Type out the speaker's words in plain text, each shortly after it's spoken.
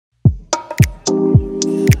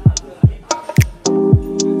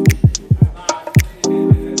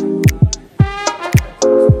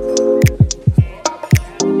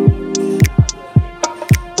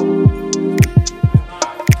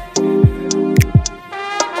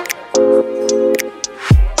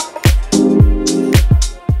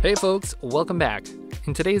Hey folks, welcome back.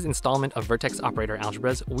 In today's installment of Vertex Operator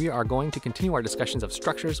Algebras, we are going to continue our discussions of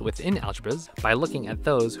structures within algebras by looking at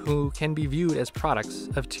those who can be viewed as products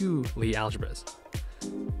of two Lie algebras.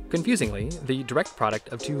 Confusingly, the direct product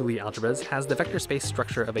of two Lie algebras has the vector space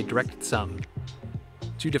structure of a direct sum.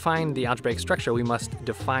 To define the algebraic structure, we must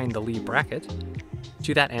define the Lie bracket.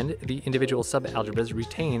 To that end, the individual subalgebras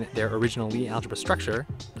retain their original Lie algebra structure,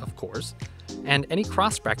 of course, and any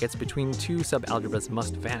cross brackets between two subalgebras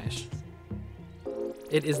must vanish.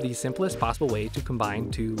 It is the simplest possible way to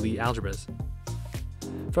combine two Lie algebras.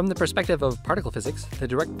 From the perspective of particle physics, the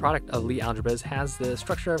direct product of Lie algebras has the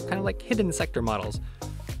structure of kind of like hidden sector models,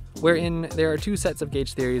 wherein there are two sets of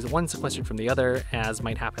gauge theories, one sequestered from the other, as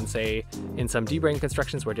might happen, say, in some D-brane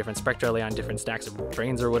constructions where different spectra lay on different stacks of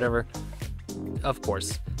branes or whatever. Of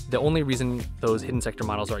course, the only reason those hidden sector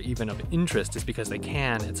models are even of interest is because they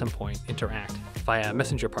can, at some point, interact via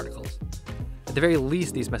messenger particles. At the very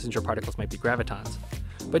least, these messenger particles might be gravitons.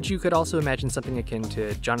 But you could also imagine something akin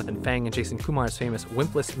to Jonathan Fang and Jason Kumar's famous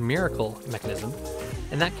Wimpless miracle mechanism.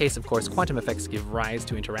 In that case, of course, quantum effects give rise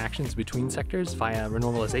to interactions between sectors via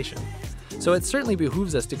renormalization. So it certainly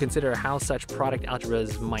behooves us to consider how such product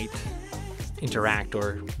algebras might interact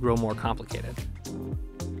or grow more complicated.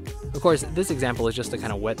 Of course, this example is just to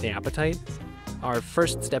kind of whet the appetite. Our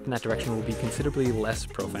first step in that direction will be considerably less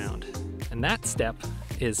profound. And that step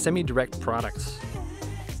is semi-direct products.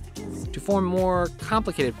 To form more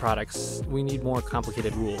complicated products, we need more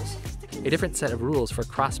complicated rules. A different set of rules for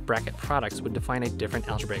cross-bracket products would define a different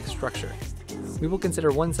algebraic structure. We will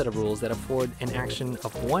consider one set of rules that afford an action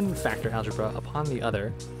of one factor algebra upon the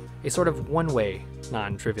other, a sort of one-way,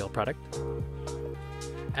 non-trivial product.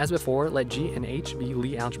 As before, let G and H be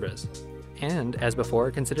Lie algebras. And, as before,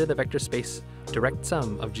 consider the vector space direct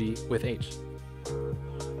sum of G with H.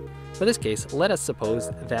 For this case, let us suppose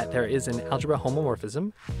that there is an algebra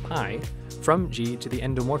homomorphism, pi, from G to the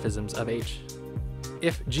endomorphisms of H.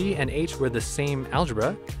 If G and H were the same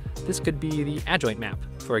algebra, this could be the adjoint map,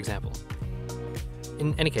 for example.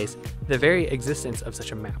 In any case, the very existence of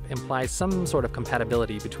such a map implies some sort of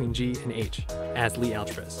compatibility between G and H as Lie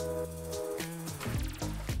algebras.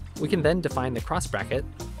 We can then define the cross bracket,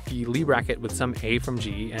 the Lie bracket with some A from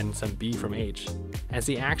G and some B from H, as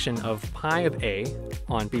the action of pi of A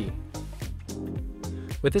on B.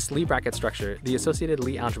 With this Lie bracket structure, the associated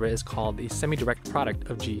Lie algebra is called the semi-direct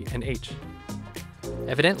product of G and H.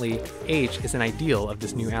 Evidently, H is an ideal of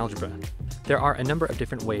this new algebra. There are a number of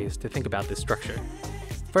different ways to think about this structure.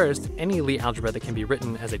 First, any Lie algebra that can be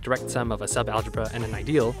written as a direct sum of a subalgebra and an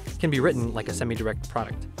ideal can be written like a semi-direct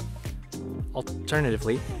product.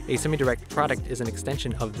 Alternatively, a semi-direct product is an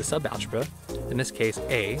extension of the subalgebra, in this case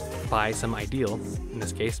A, by some ideal, in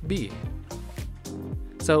this case B.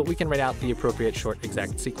 So we can write out the appropriate short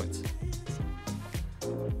exact sequence.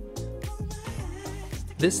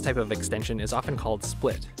 This type of extension is often called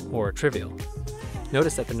split, or trivial.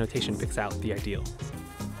 Notice that the notation picks out the ideal.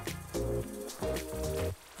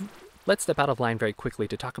 Let's step out of line very quickly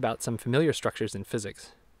to talk about some familiar structures in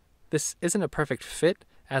physics. This isn't a perfect fit,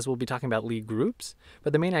 as we'll be talking about Lie groups,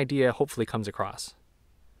 but the main idea hopefully comes across.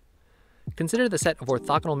 Consider the set of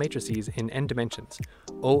orthogonal matrices in n dimensions,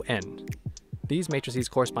 On. These matrices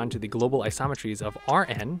correspond to the global isometries of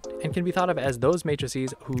Rn and can be thought of as those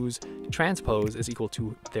matrices whose transpose is equal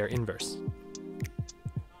to their inverse.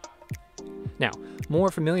 Now,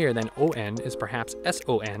 more familiar than On is perhaps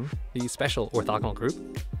SON, the special orthogonal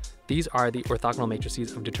group. These are the orthogonal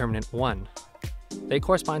matrices of determinant 1. They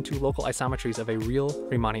correspond to local isometries of a real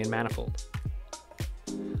Riemannian manifold.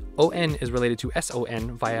 On is related to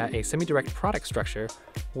SON via a semi-direct product structure,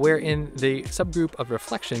 wherein the subgroup of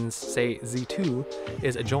reflections, say Z2,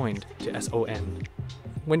 is adjoined to SON.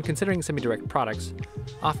 When considering semi-direct products,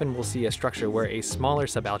 often we'll see a structure where a smaller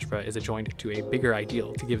subalgebra is adjoined to a bigger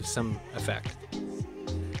ideal to give some effect.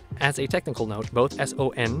 As a technical note, both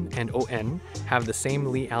SON and ON have the same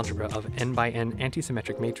Lie algebra of n by n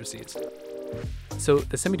antisymmetric matrices. So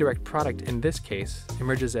the semi-direct product in this case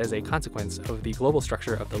emerges as a consequence of the global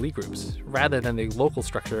structure of the Lie groups, rather than the local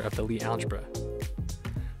structure of the Lie algebra.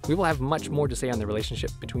 We will have much more to say on the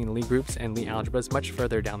relationship between Lie groups and Lie algebras much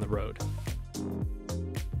further down the road.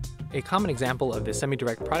 A common example of the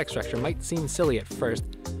semi-direct product structure might seem silly at first,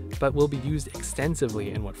 but will be used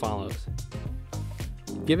extensively in what follows.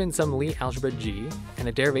 Given some Lie algebra G and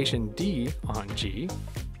a derivation D on G,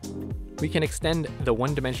 we can extend the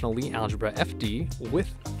one-dimensional Lie algebra FD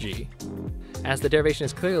with G, as the derivation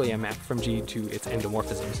is clearly a map from G to its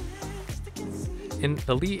endomorphisms. In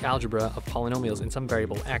the Lie algebra of polynomials in some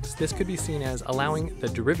variable x, this could be seen as allowing the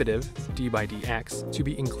derivative d by dx to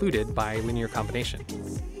be included by linear combination.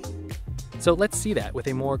 So let's see that with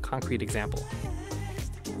a more concrete example.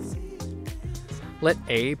 Let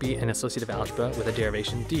A be an associative algebra with a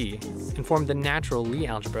derivation D, and form the natural Lie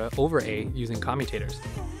algebra over A using commutators.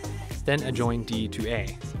 Then adjoin D to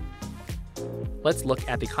A. Let's look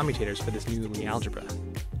at the commutators for this new Lie algebra.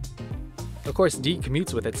 Of course, D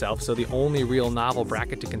commutes with itself, so the only real novel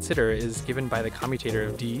bracket to consider is given by the commutator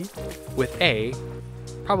of D with A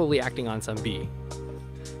probably acting on some B.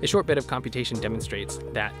 A short bit of computation demonstrates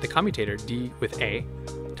that the commutator D with A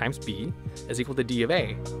times B is equal to D of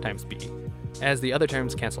A times B, as the other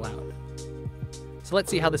terms cancel out. So let's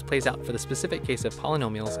see how this plays out for the specific case of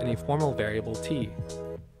polynomials in a formal variable t.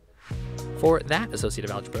 For that associative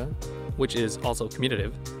algebra, which is also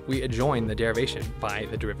commutative, we adjoin the derivation by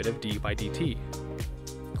the derivative d by dt.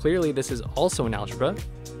 Clearly this is also an algebra,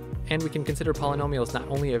 and we can consider polynomials not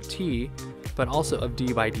only of t, but also of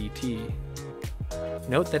d by dt.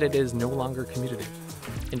 Note that it is no longer commutative.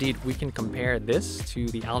 Indeed, we can compare this to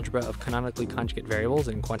the algebra of canonically conjugate variables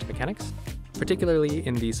in quantum mechanics, particularly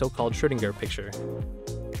in the so-called Schrödinger picture.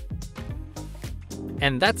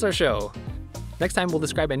 And that's our show. Next time we'll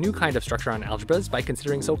describe a new kind of structure on algebras by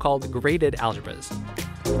considering so-called graded algebras.